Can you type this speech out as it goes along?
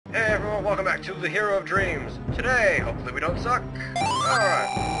everyone, welcome back to the Hero of Dreams. Today, hopefully we don't suck.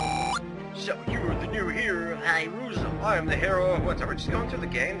 Alright. So, you're the new hero of Hyrule. I am the hero of Winds. Are we just going through the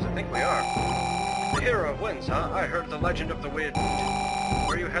games? I think we are. The hero of Winds, huh? I heard the legend of the wind.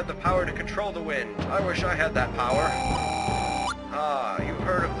 Where you had the power to control the wind. I wish I had that power. Ah, you've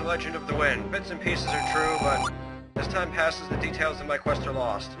heard of the legend of the wind. Bits and pieces are true, but as time passes, the details of my quest are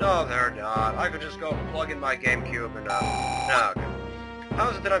lost. No, they're not. I could just go plug in my GameCube and, no. How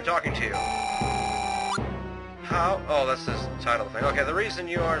is it that I'm talking to you? How? Oh, that's this title thing. Okay, the reason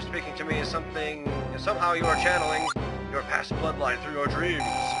you are speaking to me is somehow you are channeling your past bloodline through your dreams.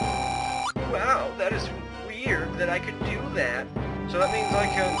 Wow, that is weird that I could do that. So that means I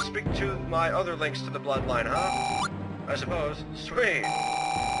can speak to my other links to the bloodline, huh? I suppose. Sweet.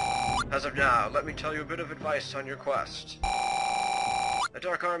 As of now, let me tell you a bit of advice on your quest. The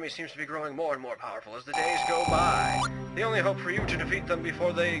Dark Army seems to be growing more and more powerful as the days go by. The only hope for you to defeat them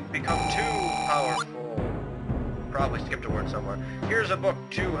before they become too powerful. Probably skipped a word somewhere. Here's a book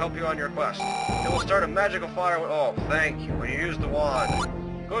to help you on your quest. It will start a magical fire with... Oh, thank you. When you use the wand.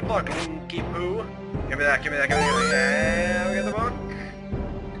 Good luck, Linky Poo. Give me that, give me that, give me that. Yeah, we get the book.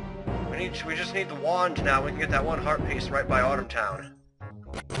 We just need the wand now. We can get that one heart piece right by Autumn Town.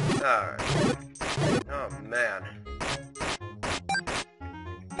 Alright. Oh, man.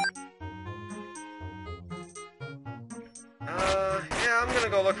 Yeah, I'm gonna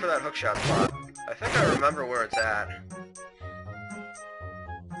go look for that hookshot spot. I think I remember where it's at.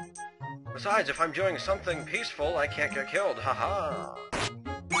 Besides, if I'm doing something peaceful, I can't get killed. Haha.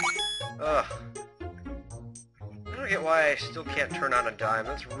 Ugh. I don't get why I still can't turn on a dime.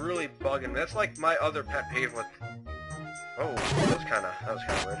 That's really bugging me. That's like my other pet peeve with... Oh, that was kinda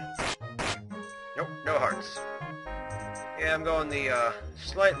weird. Nope, no hearts. Yeah, I'm going the,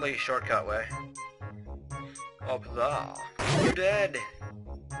 slightly shortcut way. Up there. You're dead.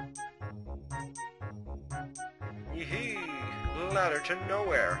 Yee-hee. Ladder to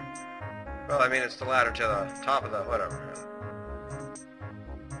nowhere. Well, I mean, it's the ladder to the top of the... whatever.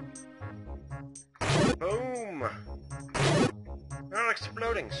 Boom! Not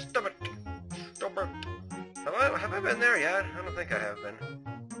exploding. Stop it. Stop it. Have I been there yet? I don't think I have been.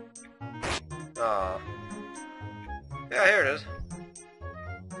 Aw. Yeah, here it is.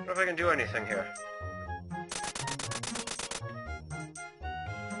 I wonder if I can do anything here.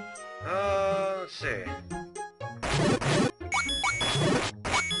 Let's see.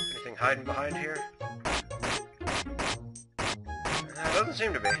 Anything hiding behind here? Doesn't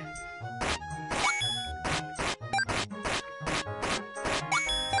seem to be.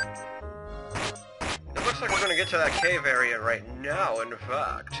 It looks like we're gonna get to that cave area right now, in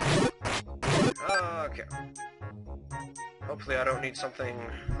fact. Okay. Hopefully I don't need something...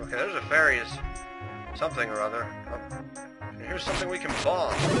 Okay, there's a fairy's something or other. Oh. And here's something we can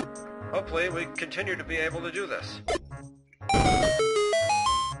bomb. Hopefully we continue to be able to do this.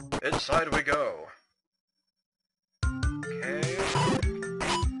 Inside we go. Okay.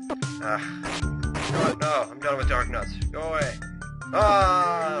 You know what? No, I'm done with Dark Nuts. Go away.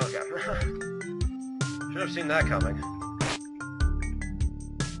 Ah, okay. Should have seen that coming.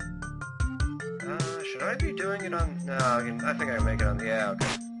 Should I be doing it on... No, I think I can make it on the... Yeah, okay.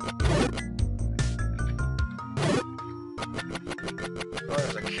 As long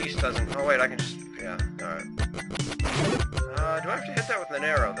as the keys doesn't... Oh, wait, I can just... Yeah, alright. Do I have to hit that with an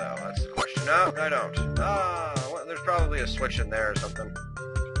arrow, though? That's the question. No, I don't. Well, there's probably a switch in there or something.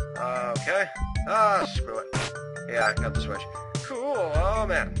 Okay. Screw it. Yeah, I got the switch. Cool, oh,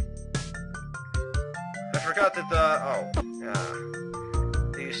 man. I forgot that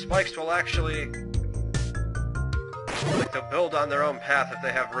the spikes will actually... Like, they'll build on their own path if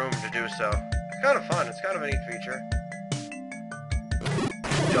they have room to do so. It's kind of fun. It's kind of a neat feature.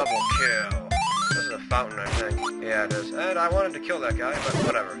 Double kill. This is a fountain, I think. Yeah, it is. And I wanted to kill that guy, but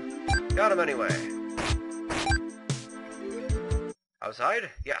whatever. Got him anyway.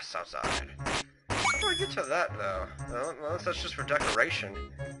 Outside? Yes, outside. How do I get to that, though? Unless that's just for decoration.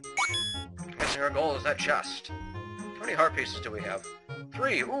 I'm guessing our goal is that chest. How many heart pieces do we have?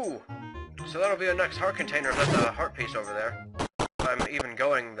 3! Ooh! So that'll be a next heart container if that's a heart piece over there. If I'm even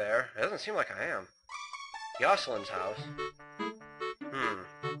going there. It doesn't seem like I am. Yocelin's house.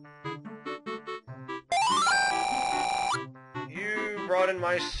 You brought in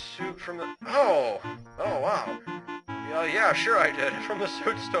my suit from the... Oh! Oh, wow. Yeah, sure I did. From the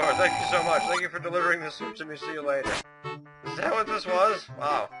suit store. Thank you so much. Thank you for delivering the suit to me. See you later. Is that what this was?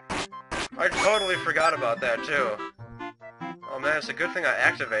 Wow. I totally forgot about that, too. Oh man, it's a good thing I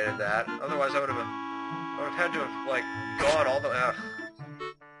activated that. Otherwise I would have had to have, like, gone all the...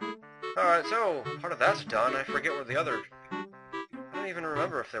 Alright, so, part of that's done. I forget where the other... don't even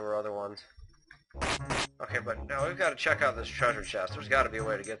remember if there were other ones. Okay, but now we've got to check out this treasure chest. There's got to be a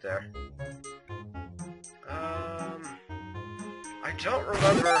way to get there. I don't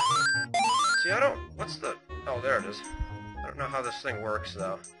remember... See, I don't... What's the... Oh, there it is. I don't know how this thing works,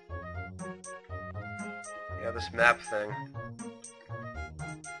 though. Yeah, this map thing.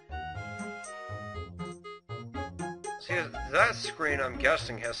 See, that screen, I'm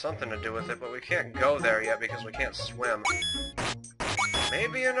guessing, has something to do with it, but we can't go there yet because we can't swim.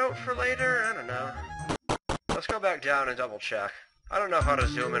 Maybe a note for later? I don't know. Let's go back down and double check. I don't know how to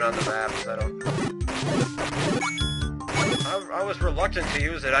zoom in on the maps. I was reluctant to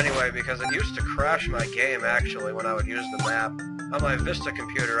use it anyway because it used to crash my game, actually, when I would use the map. On my Vista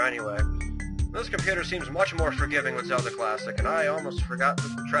computer, anyway. This computer seems much more forgiving with Zelda Classic, and I almost forgot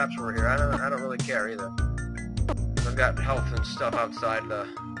that the traps were here. I don't really care, either. I've got health and stuff outside the...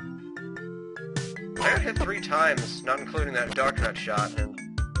 I got hit 3 times, not including that Darknet shot, and...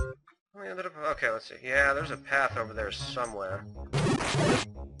 I ended up... Okay, let's see. Yeah, there's a path over there somewhere.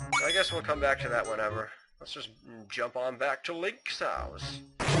 I guess we'll come back to that whenever. Let's just jump on back to Link's house.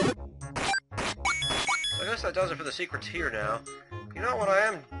 I guess that does it for the secrets here now. You know what I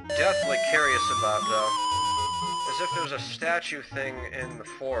am deathly curious about, though? Is if there's a statue thing in the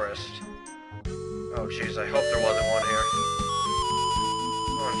forest. Oh, jeez, I hope there wasn't one here. I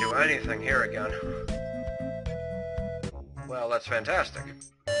don't want to do anything here again. Well, that's fantastic.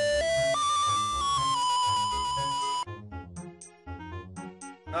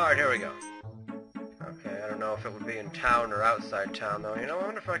 Alright, here we go. Okay, I don't know if it would be in town or outside town, though. You know, I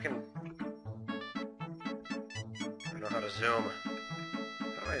wonder if I can... I don't know how to zoom.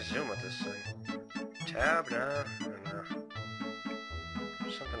 How do I zoom with this thing? Tab? No, I don't know.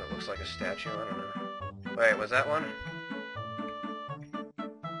 Something that looks like a statue, I don't know. Wait, was that one?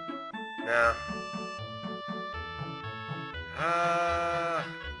 No.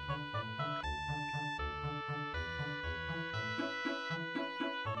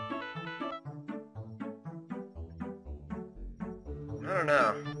 I don't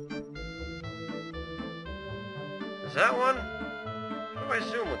know. Is that one? How do I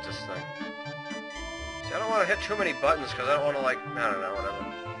zoom with this thing? See, I don't want to hit too many buttons because I don't want to, like, I don't know, whatever.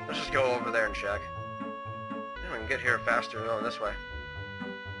 Let's just go over there and check. We can get here faster going this way.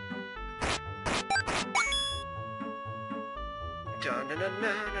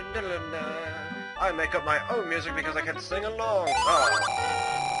 I make up my own music because I can sing along.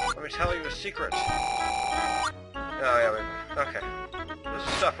 Oh, let me tell you a secret. Oh, yeah, okay. This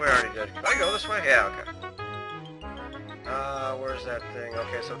is stuff we already did. Can I go this way? Yeah, okay. Where's that thing?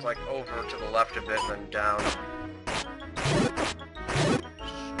 Okay, so it's like over to the left a bit and then down.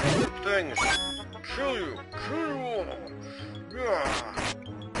 Things! Kill you! Kill you!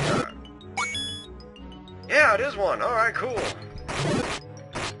 Yeah, it is one! Alright, cool!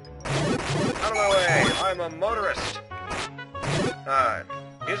 Out of my way! I'm a motorist! Alright.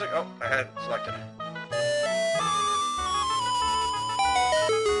 Music... Oh, I had it selected.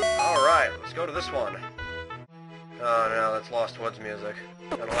 Alright, let's go to this one. Oh no, that's Lost Woods music.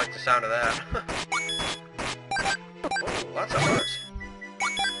 I don't like the sound of that. Oh, lots of hearts.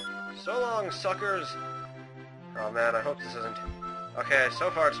 So long, suckers! Oh man, I hope this isn't... Okay,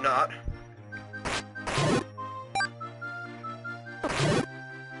 so far it's not.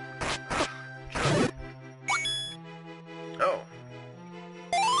 Oh.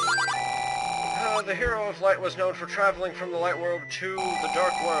 The hero of light was known for traveling from the light world to the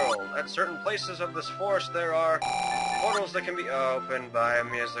dark world. At certain places of this forest there are portals that can be opened by a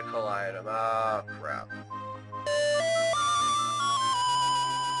musical item. Oh, crap.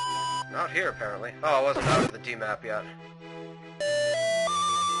 Not here, apparently. Oh, I wasn't out of the D-map yet.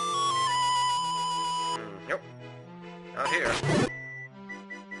 Nope. Not here.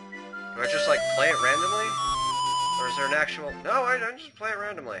 Do I just, like, play it randomly? Or is there an actual... No, I just play it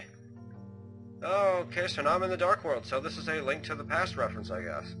randomly. Oh, okay, so now I'm in the Dark World, so this is a Link to the Past reference, I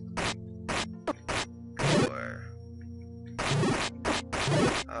guess. Sure.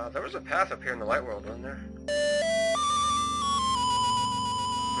 There was a path up here in the Light World, wasn't there?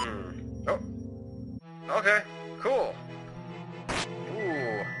 Oh. Okay, cool.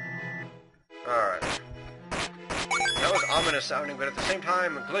 Ooh. Alright. That was ominous sounding, but at the same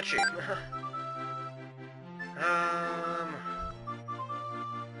time, glitchy.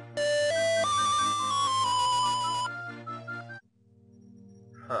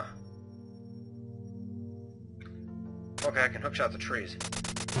 Huh. Okay, I can hookshot the trees.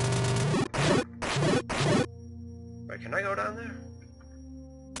 Wait, can I go down there?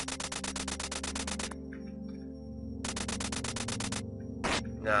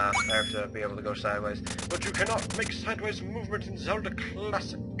 Nah, I have to be able to go sideways. But you cannot make sideways movement in Zelda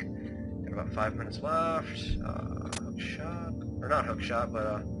Classic. Got about 5 minutes left. Hook shot. Or not hook shot,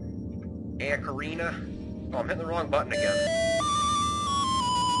 but, Ocarina. Oh, I'm hitting the wrong button again.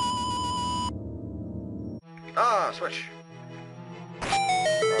 Ah, switch.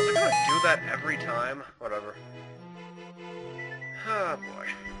 Oh, is it gonna do that every time? Whatever. Oh, boy.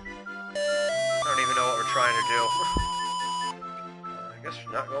 I don't even know what we're trying to do. I guess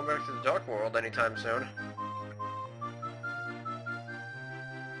we're not going back to the Dark World anytime soon.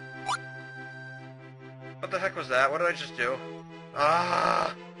 What the heck was that? What did I just do?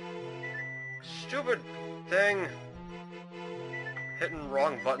 Ah! Stupid thing. Hitting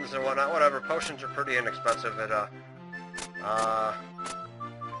wrong buttons and whatnot. Whatever. Potions are pretty inexpensive at,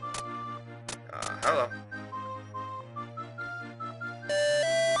 hello.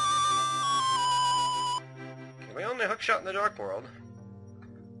 Can we only hookshot in the Dark World?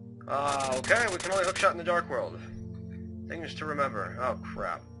 Okay, we can only hookshot in the Dark World. Things to remember. Oh,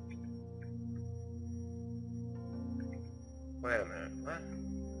 crap. Wait a minute. What?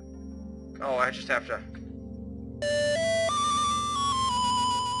 Oh, I just have to...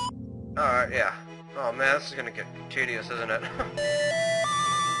 Alright, yeah. Oh, man, this is gonna get tedious, isn't it?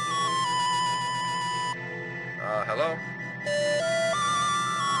 Hello?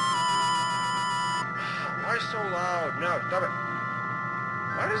 Why so loud? No, stop it.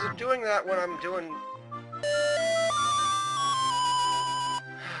 Why is it doing that when I'm doing...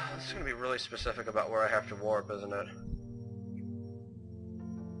 This is gonna be really specific about where I have to warp, isn't it?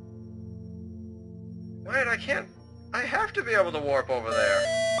 Wait, I can't... I have to be able to warp over there.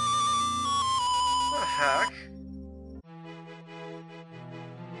 What the heck?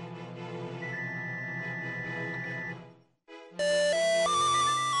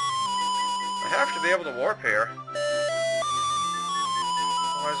 I have to be able to warp here.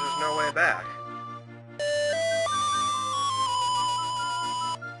 Otherwise there's no way back.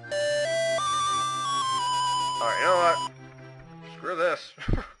 Alright, you know what? Screw this.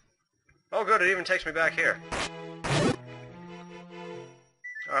 Oh good, it even takes me back here.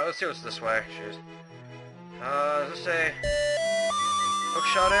 Alright, let's see what's this way. Jeez. Is this a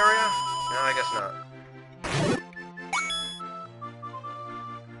hookshot area? No, I guess not.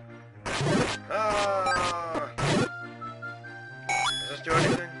 Does this do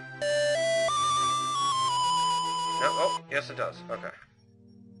anything? No, oh, yes it does. Okay.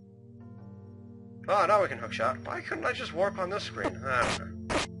 Oh, now we can hookshot. Why couldn't I just warp on this screen? I don't know.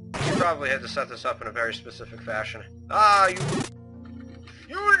 You probably had to set this up in a very specific fashion. Ah, you...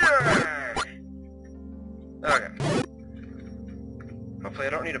 Okay. Hopefully I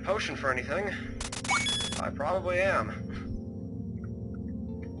don't need a potion for anything. I probably am.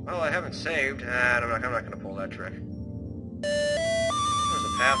 Well, I haven't saved, and I'm not gonna pull that trick. There's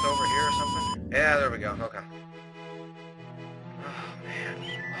a path over here or something? Yeah, there we go. Okay. Oh, man.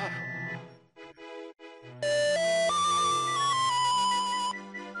 Awful.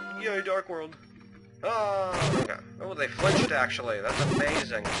 Yay, Dark World. Oh, okay. Oh, they flinched, actually. That's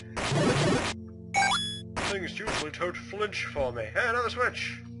amazing. Things usually don't flinch for me. Hey, another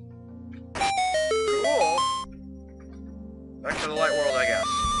switch! Cool! Back to the light world, I guess.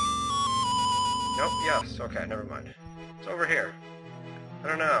 Nope, yes. Okay, never mind. It's over here. I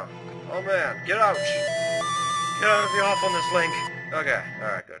don't know. Oh, man. Get out! Get out of the awfulness, Link! Okay,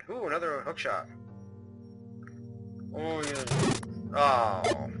 alright, good. Ooh, another hookshot. Oh, yeah. Oh.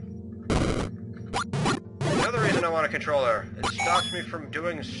 Another reason I want a controller. It stops me from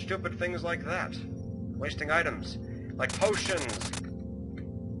doing stupid things like that. Wasting items. Like potions.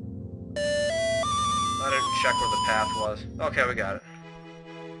 I didn't check where the path was. Okay, we got it.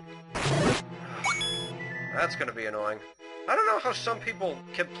 That's gonna be annoying. I don't know how some people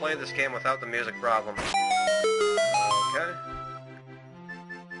can play this game without the music problem. Okay.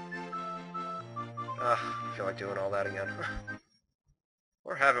 I feel like doing all that again.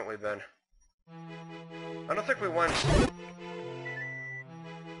 Where haven't we been? I don't think we went...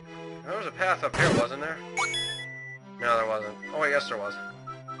 There was a path up here, wasn't there? No, there wasn't. Oh, wait, yes, there was.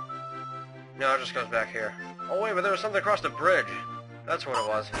 No, it just goes back here. Oh, wait, but there was something across the bridge. That's what it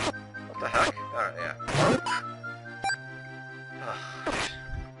was. What the heck? Alright, yeah.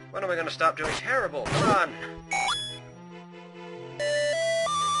 When am I going to stop doing terrible? Come on! I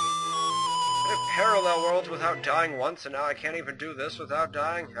did parallel worlds without dying once, and now I can't even do this without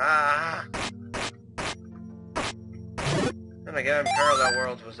dying? Ah! And again, parallel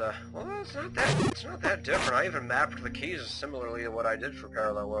worlds was well, it's not that different. I even mapped the keys similarly to what I did for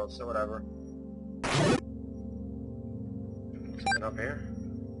parallel worlds, so whatever. Something up here.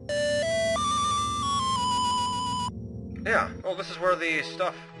 Yeah, well, this is where the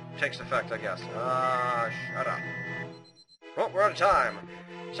stuff takes effect, I guess. Shut up. Well, we're out of time.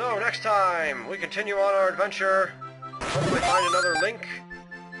 So, next time, we continue on our adventure. Hopefully find another link.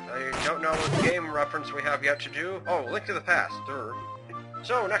 I don't know what game reference we have yet to do. Oh, Link to the Past.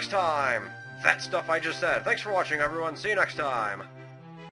 So, next time, that stuff I just said. Thanks for watching, everyone. See you next time.